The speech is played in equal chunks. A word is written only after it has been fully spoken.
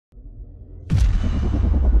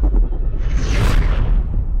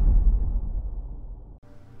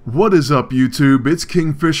What is up YouTube, it's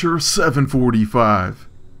Kingfisher745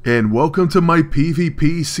 and welcome to my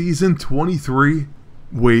PvP Season 23,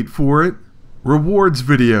 wait for it, rewards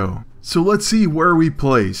video. So let's see where we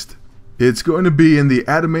placed. It's going to be in the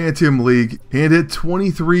Adamantium League and at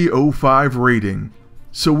 2305 rating.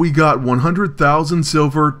 So we got 100,000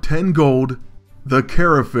 silver, 10 gold, the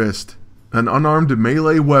Carafist, an unarmed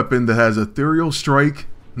melee weapon that has Ethereal Strike,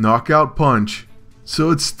 Knockout Punch,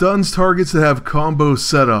 so it stuns targets that have combos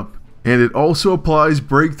set up, and it also applies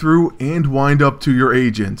breakthrough and wind up to your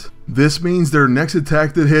agent. This means their next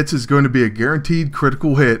attack that hits is going to be a guaranteed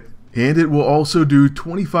critical hit, and it will also do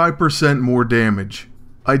 25% more damage.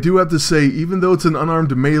 I do have to say, even though it's an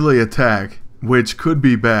unarmed melee attack, which could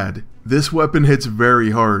be bad, this weapon hits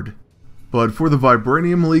very hard. But for the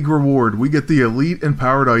Vibranium League reward, we get the Elite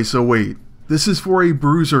Empowered ISO 8. This is for a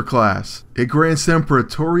Bruiser class. It grants them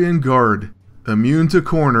Praetorian Guard, immune to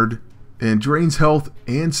cornered, and drains health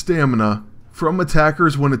and stamina from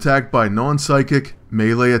attackers when attacked by non-psychic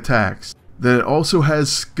melee attacks. Then it also has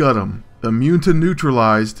Scud'em, immune to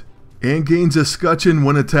neutralized, and gains Escutcheon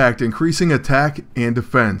when attacked, increasing attack and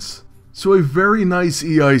defense. So a very nice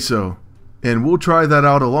E-ISO, and we'll try that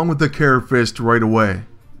out along with the Carafist right away.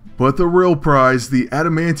 But the real prize, the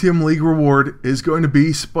Adamantium League reward, is going to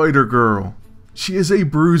be Spider-Girl. She is a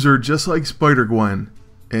bruiser just like Spider-Gwen,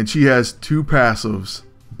 and she has two passives,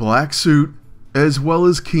 Black Suit, as well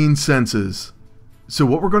as Keen Senses. So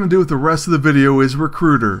what we're going to do with the rest of the video is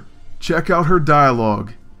recruit her, check out her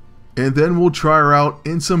dialogue, and then we'll try her out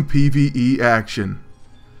in some PvE action.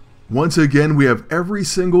 Once again, we have every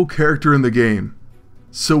single character in the game,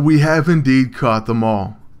 so we have indeed caught them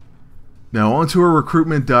all. Now onto our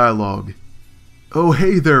recruitment dialogue. Oh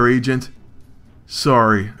hey there, Agent.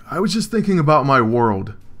 Sorry, I was just thinking about my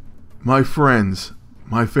world, my friends,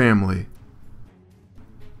 my family.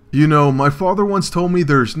 You know, my father once told me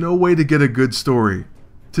there's no way to get a good story,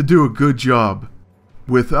 to do a good job,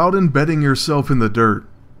 without embedding yourself in the dirt.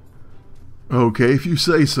 Okay, if you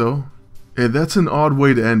say so. And that's an odd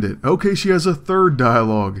way to end it. Okay, she has a third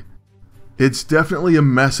dialogue. It's definitely a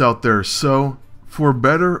mess out there, so, for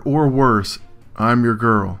better or worse, I'm your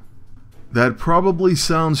girl. That probably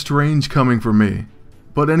sounds strange coming from me.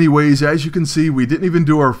 But anyways, as you can see, we didn't even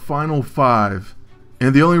do our final 5.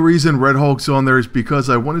 And the only reason Red Hulk's on there is because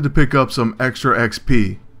I wanted to pick up some extra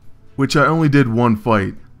XP, which I only did one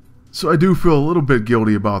fight. So I do feel a little bit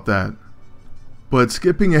guilty about that. But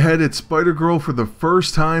skipping ahead at Spider-Girl for the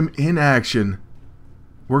first time in action,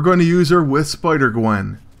 we're going to use her with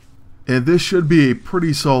Spider-Gwen. And this should be a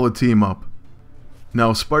pretty solid team up.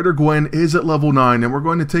 Now Spider-Gwen is at level 9 and we're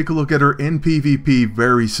going to take a look at her in PvP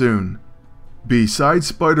very soon. Besides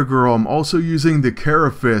Spider-Girl, I'm also using the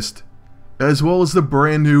Carafist, as well as the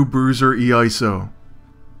brand new Bruiser E-ISO.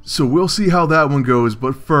 So we'll see how that one goes,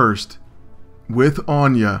 but first, with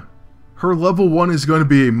Anya. Her level 1 is going to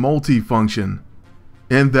be a multi-function,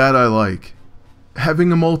 and that I like.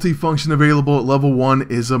 Having a multi-function available at level 1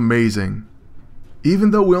 is amazing. Even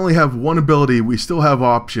though we only have one ability, we still have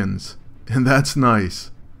options, and that's nice.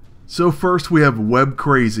 So first we have Web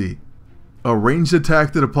Crazy, a ranged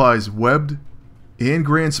attack that applies webbed and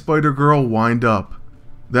grants Spider-Girl wind up.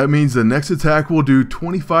 That means the next attack will do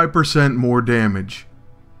 25% more damage.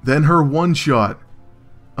 Then her one-shot,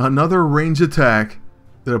 another ranged attack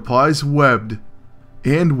that applies webbed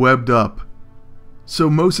and webbed up. So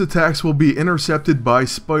most attacks will be intercepted by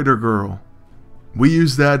Spider-Girl. We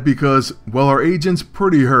use that because, well, our agent's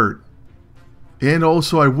pretty hurt. And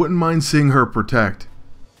also I wouldn't mind seeing her protect.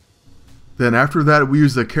 Then after that we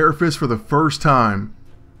use the Carafist for the first time,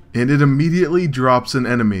 and it immediately drops an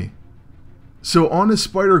enemy. So on to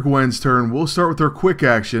Spider-Gwen's turn, we'll start with her quick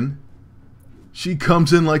action. She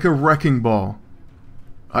comes in like a wrecking ball.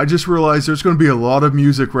 I just realized there's going to be a lot of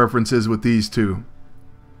music references with these two.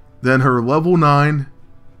 Then her level 9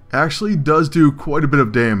 actually does do quite a bit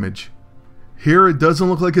of damage. Here it doesn't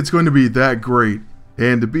look like it's going to be that great,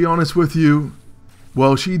 and to be honest with you,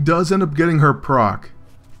 well, she does end up getting her proc.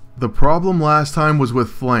 The problem last time was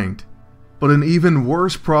with flanked, but an even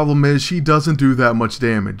worse problem is she doesn't do that much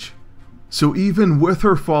damage. So even with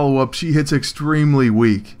her follow-up, she hits extremely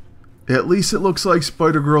weak. At least it looks like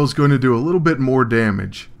Spider-Girl is going to do a little bit more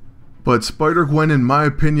damage. But Spider-Gwen, in my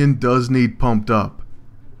opinion, does need pumped up.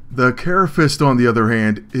 The Carafist, on the other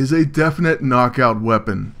hand, is a definite knockout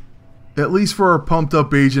weapon. At least for our pumped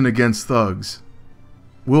up agent against thugs.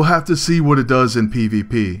 We'll have to see what it does in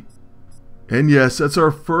PvP. And yes, that's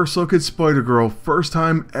our first look at Spider-Girl, first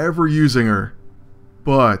time ever using her.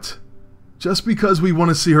 But just because we want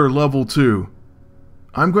to see her level 2,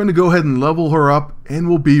 I'm going to go ahead and level her up and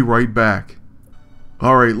we'll be right back.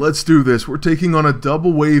 Alright, let's do this. We're taking on a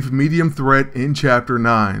double wave medium threat in Chapter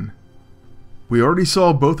 9. We already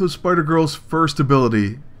saw both of Spider-Girl's first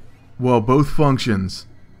ability, well, both functions,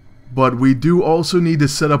 but we do also need to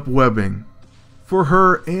set up webbing for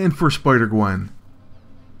her and for Spider-Gwen.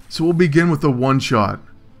 So we'll begin with a one-shot.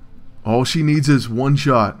 All she needs is one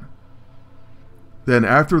shot. Then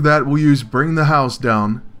after that we'll use Bring the House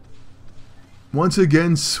Down, once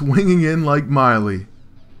again swinging in like Miley.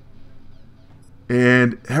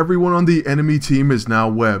 And everyone on the enemy team is now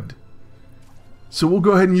webbed. So we'll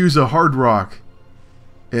go ahead and use a hard rock.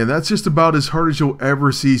 And that's just about as hard as you'll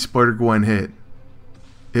ever see Spider-Gwen hit.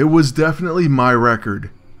 It was definitely my record.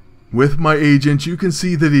 With my agent, you can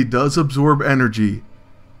see that he does absorb energy.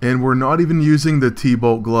 And we're not even using the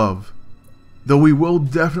T-Bolt glove. Though we will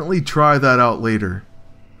definitely try that out later.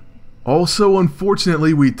 Also,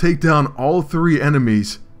 unfortunately, we take down all 3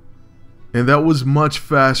 enemies. And that was much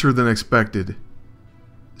faster than expected.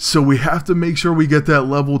 So we have to make sure we get that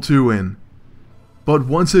level 2 in. But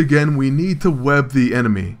once again, we need to web the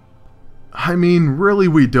enemy. I mean, really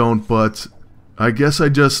we don't, but I guess I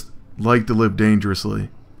just like to live dangerously.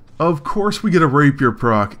 Of course we get a rapier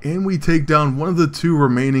proc, and we take down one of the 2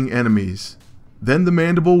 remaining enemies. Then the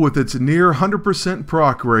mandible with its near 100%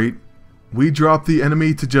 proc rate, we drop the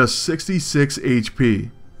enemy to just 66 HP.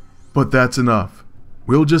 But that's enough.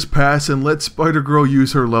 We'll just pass and let Spider-Girl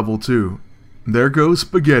use her level 2. There goes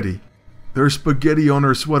Spaghetti. There's spaghetti on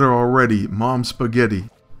her sweater already, Mom Spaghetti.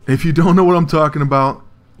 If you don't know what I'm talking about,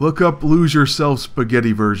 look up Lose Yourself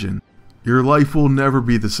Spaghetti version. Your life will never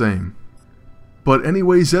be the same. But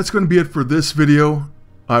anyways, that's going to be it for this video.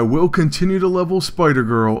 I will continue to level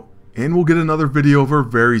Spider-Girl, and we'll get another video of her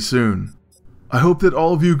very soon. I hope that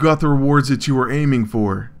all of you got the rewards that you were aiming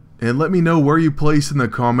for, and let me know where you placed in the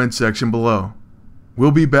comment section below.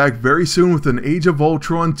 We'll be back very soon with an Age of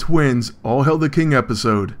Ultron Twins All Hail the King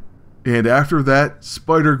episode, and after that,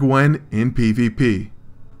 Spider-Gwen in PvP.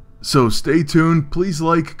 So stay tuned, please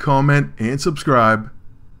like, comment, and subscribe.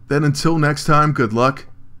 Then until next time, good luck,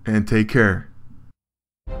 and take care.